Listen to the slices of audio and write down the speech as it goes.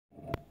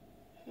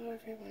Hello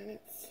everyone,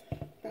 it's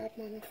Bad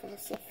Mama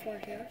Fossil 4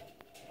 here.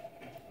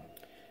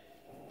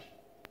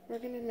 We're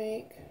going to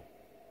make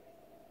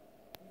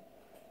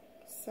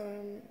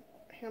some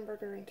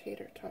hamburger and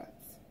tater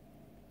tots.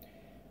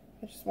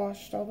 I just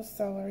washed all the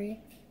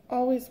celery.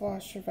 Always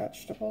wash your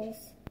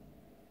vegetables,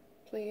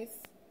 please.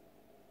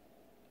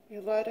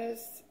 Your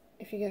lettuce,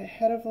 if you get a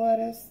head of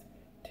lettuce,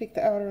 take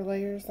the outer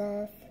layers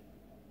off.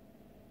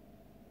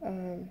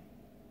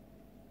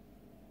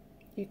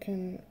 You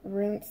can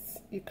rinse,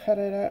 you cut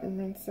it up and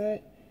rinse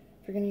it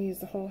if you're going to use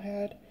the whole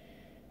head.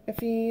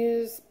 If you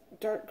use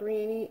dark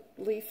greeny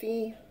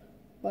leafy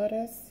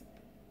lettuce,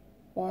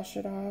 wash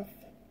it off.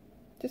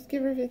 Just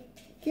give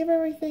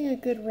everything a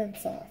good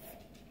rinse off.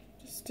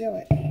 Just do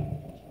it.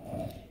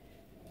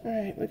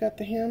 Alright, we got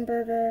the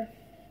hamburger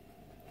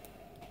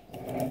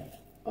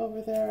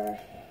over there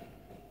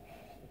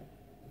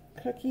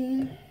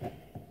cooking.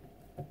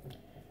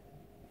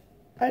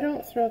 I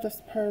don't throw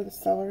this part of the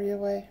celery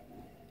away.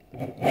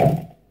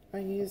 I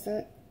use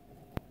it.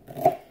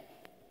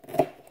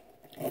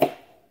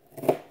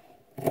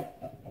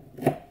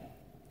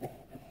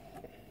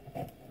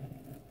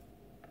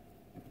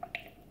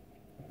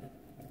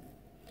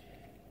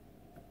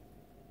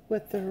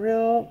 With the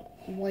real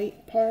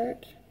white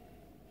part,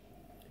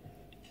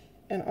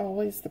 and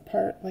always the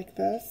part like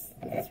this,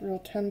 it's real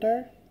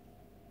tender.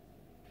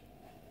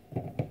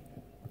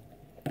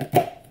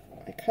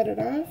 I cut it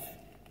off.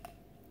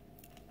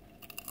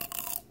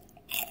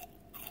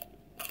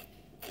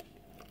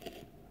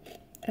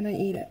 And I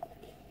eat it.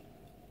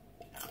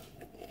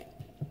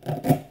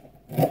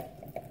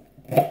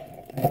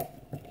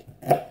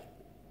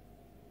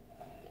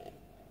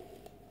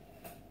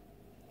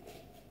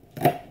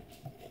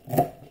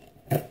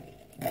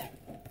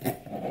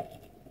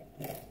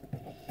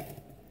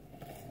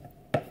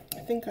 I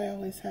think I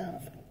always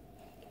have.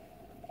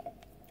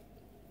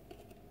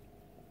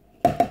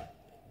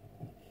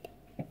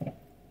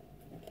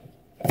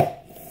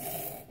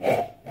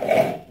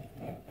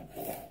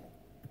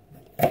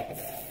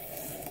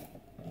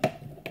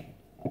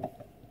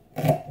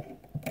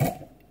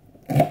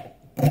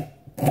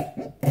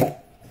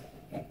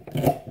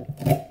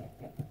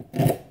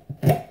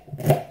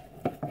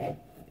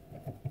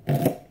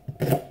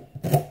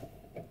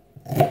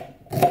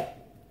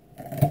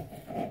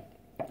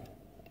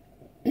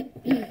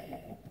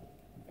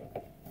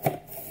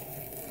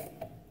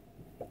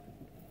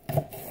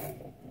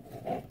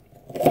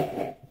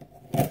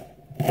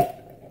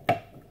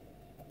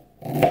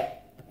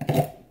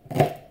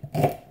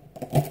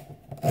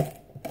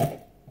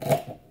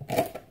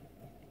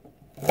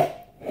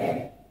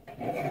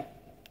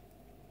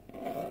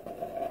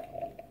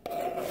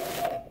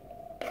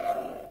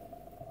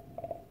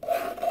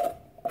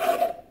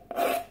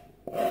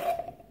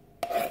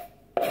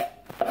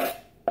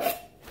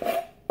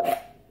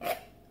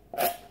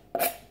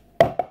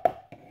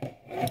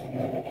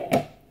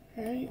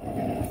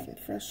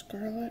 Fresh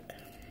garlic.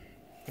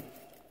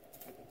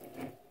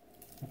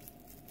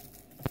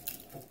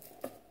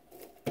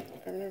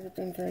 I've never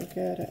been very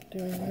good at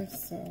doing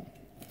this, so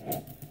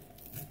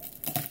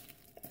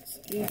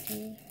excuse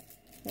me.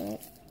 Well,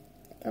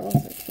 that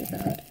wasn't too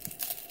bad.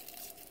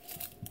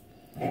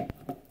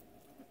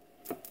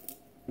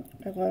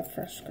 I love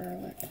fresh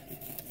garlic.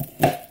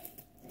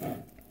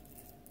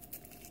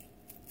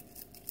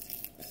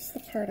 This is the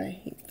part I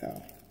hate,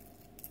 though.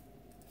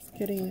 It's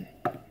getting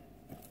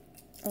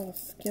all the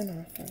skin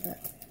off of it.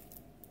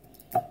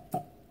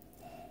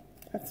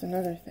 That's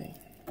another thing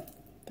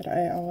that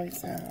I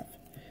always have.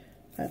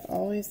 I've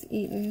always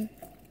eaten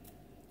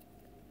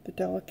the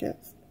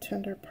delicate,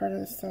 tender part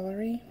of the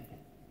celery.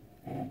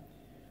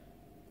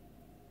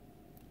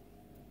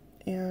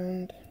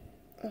 And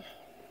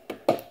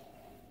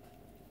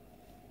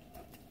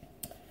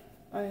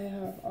I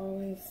have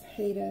always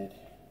hated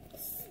the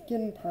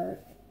skin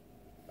part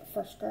of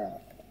fresh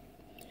garlic.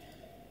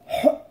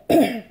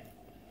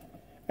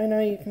 I know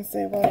you can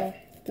say, well,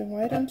 then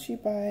why don't you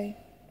buy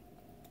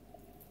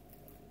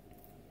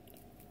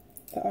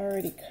the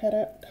already cut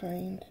up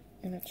kind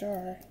in a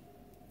jar?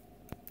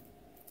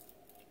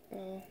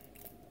 Well,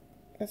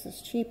 this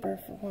is cheaper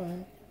for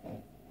one.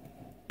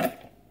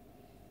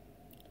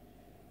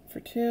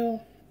 For two,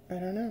 I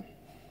don't know.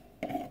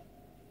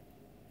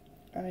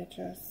 I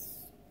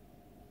just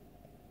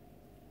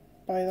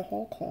buy the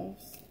whole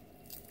cloves.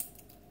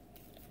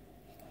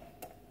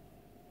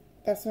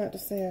 That's not to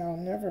say I'll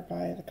never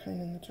buy the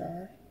kind in the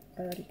jar,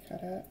 already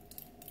cut up.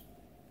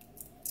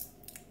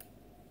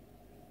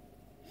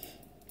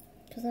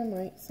 Because I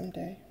might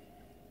someday.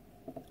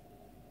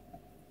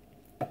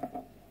 I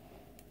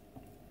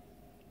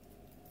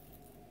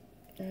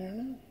don't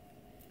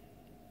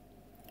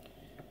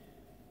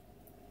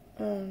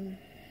know.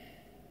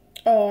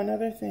 Oh,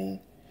 another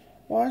thing.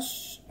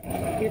 Wash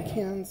your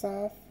cans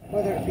off,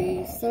 whether it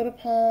be soda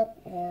pop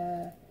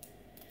or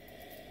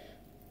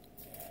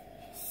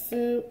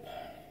soup,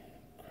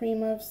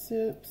 cream of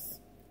soups.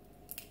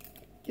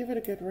 Give it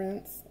a good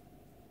rinse.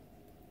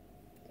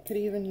 Could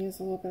even use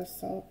a little bit of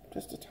soap,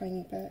 just a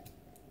tiny bit.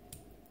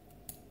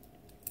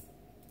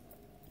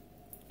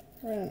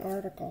 I read an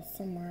article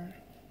somewhere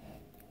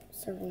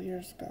several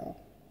years ago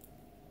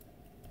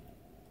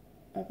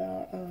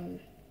about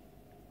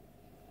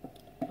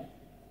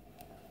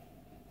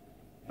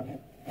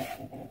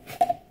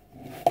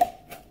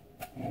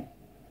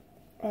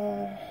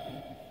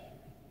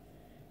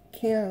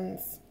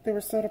cans. They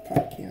were soda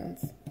pop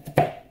cans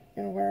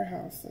in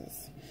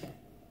warehouses,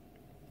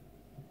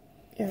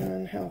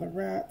 and how the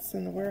rats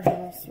in the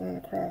warehouse run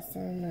across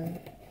them and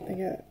they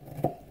get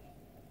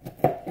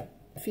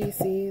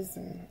feces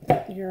and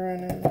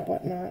urine and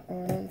whatnot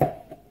on them.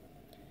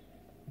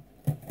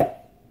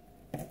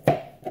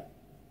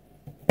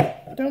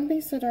 Don't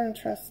be so darn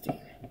trusting,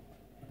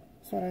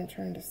 is what I'm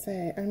trying to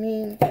say. I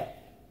mean,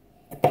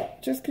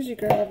 just because you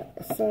grab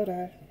a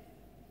soda,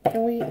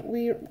 and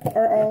we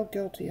are all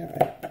guilty of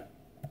it.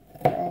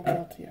 We're all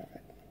guilty of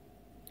it.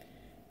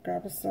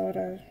 Grab a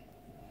soda,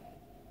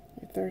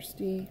 you're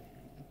thirsty,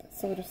 the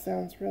soda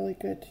sounds really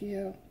good to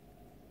you,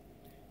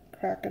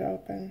 crack it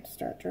open,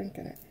 start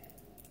drinking it.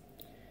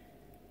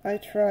 I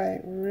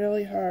try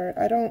really hard.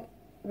 I don't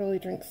really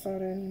drink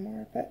soda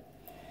anymore, but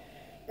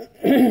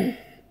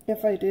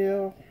if I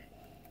do,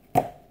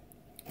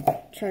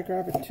 try to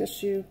grab a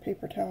tissue,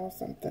 paper towel,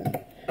 something.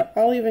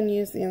 I'll even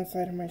use the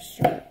inside of my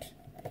shirt.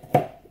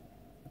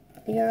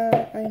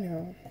 Yeah, I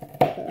know,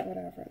 but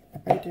whatever,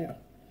 I do.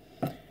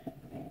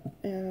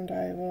 And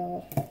I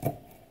will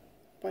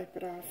wipe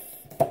it off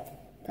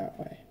that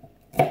way.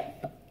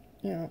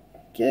 You know,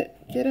 get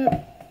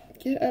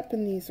up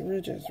in these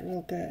ridges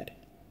real good.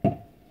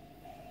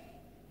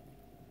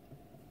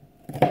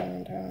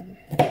 And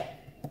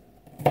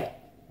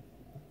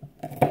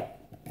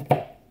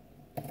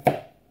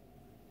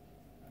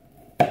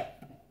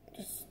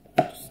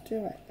just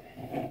do it.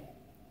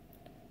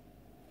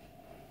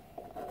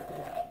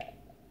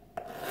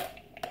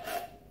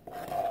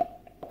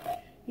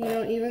 You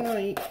know, even though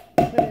I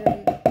put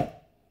in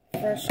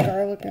fresh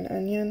garlic and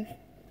onion,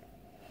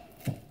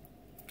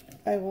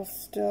 I will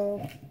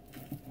still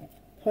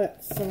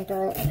put some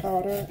garlic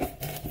powder,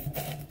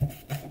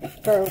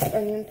 garlic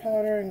onion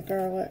powder, and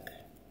garlic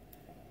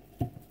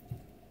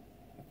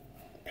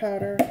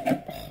powder.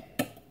 Ugh,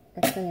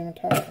 I can't even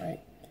talk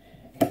right.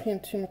 I'm paying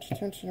too much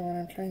attention to what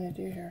I'm trying to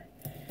do here.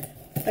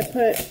 I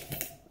put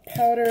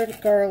powdered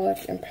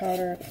garlic and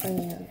powdered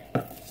onion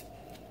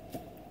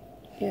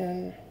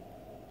in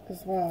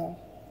as well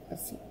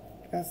as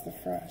the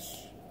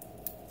fresh,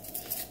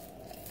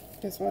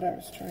 is what I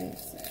was trying to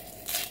say.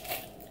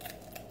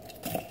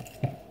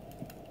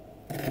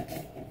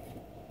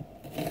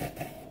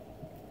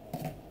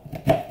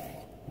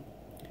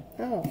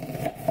 Oh,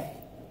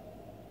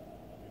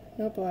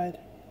 no blood.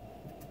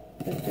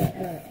 It did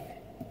hurt.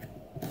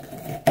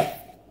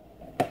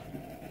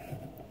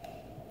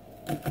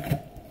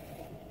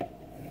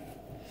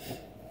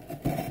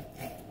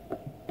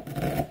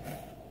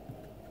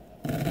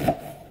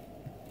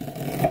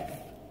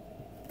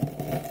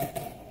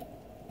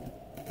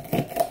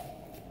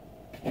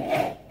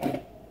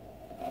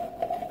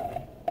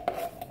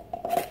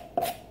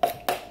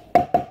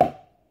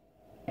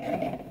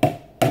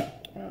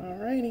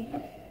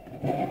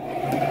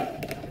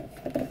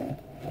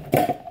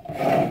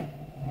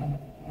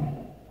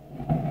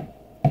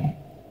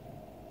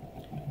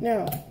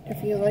 Now,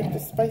 if you like to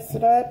spice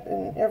it up,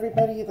 and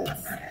everybody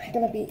that's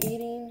going to be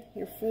eating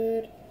your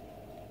food,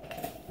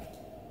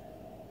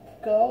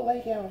 go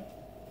lay down.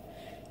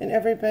 And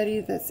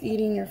everybody that's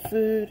eating your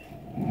food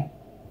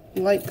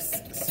likes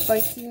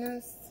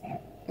spiciness.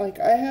 Like,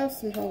 I have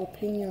some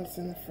jalapenos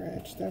in the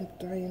fridge that I'm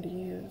dying to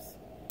use.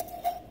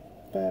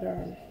 But,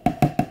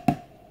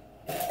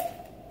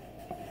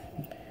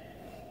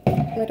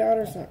 my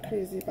daughter's not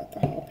crazy about the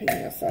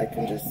jalapenos, so I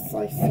can just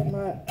slice them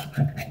up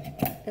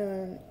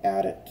and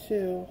add it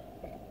to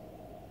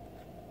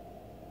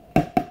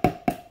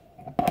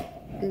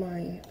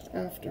mine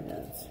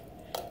afterwards.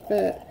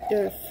 But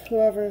if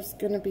whoever's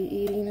going to be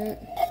eating it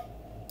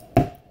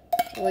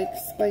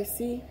likes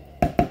spicy,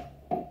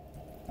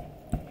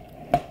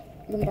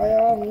 then by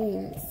all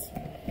means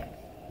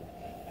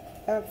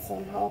add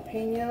some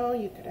jalapeno.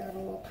 You could add a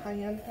little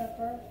cayenne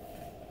pepper.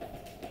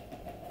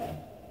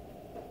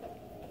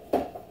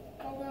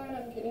 Hold on,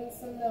 I'm getting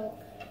some milk.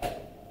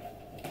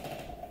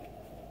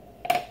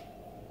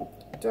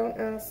 Don't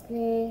ask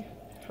me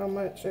how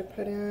much I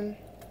put in,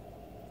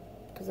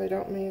 because I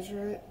don't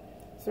measure it.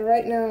 So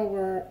right now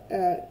we're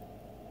at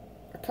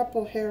a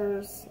couple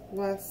hairs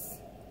less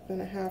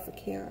than a half a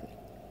can.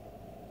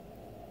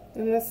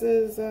 And this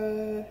is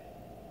a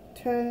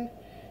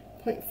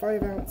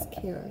 10.5 ounce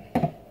can.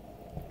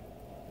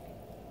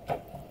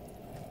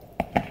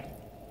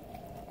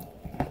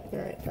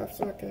 Alright, that's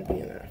not going to be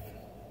enough.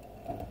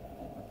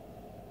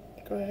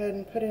 Go ahead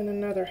and put in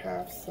another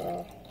half,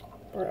 so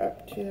we're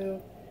up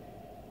to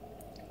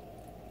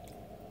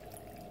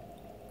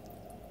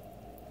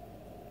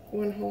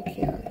 1 whole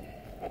can.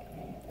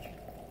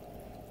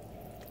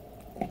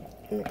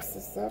 Mix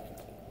this up.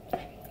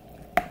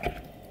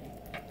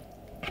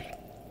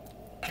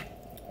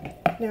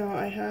 Now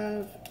I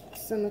have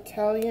some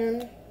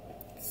Italian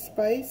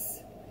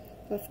spice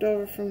left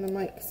over from the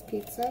Mike's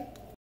Pizza.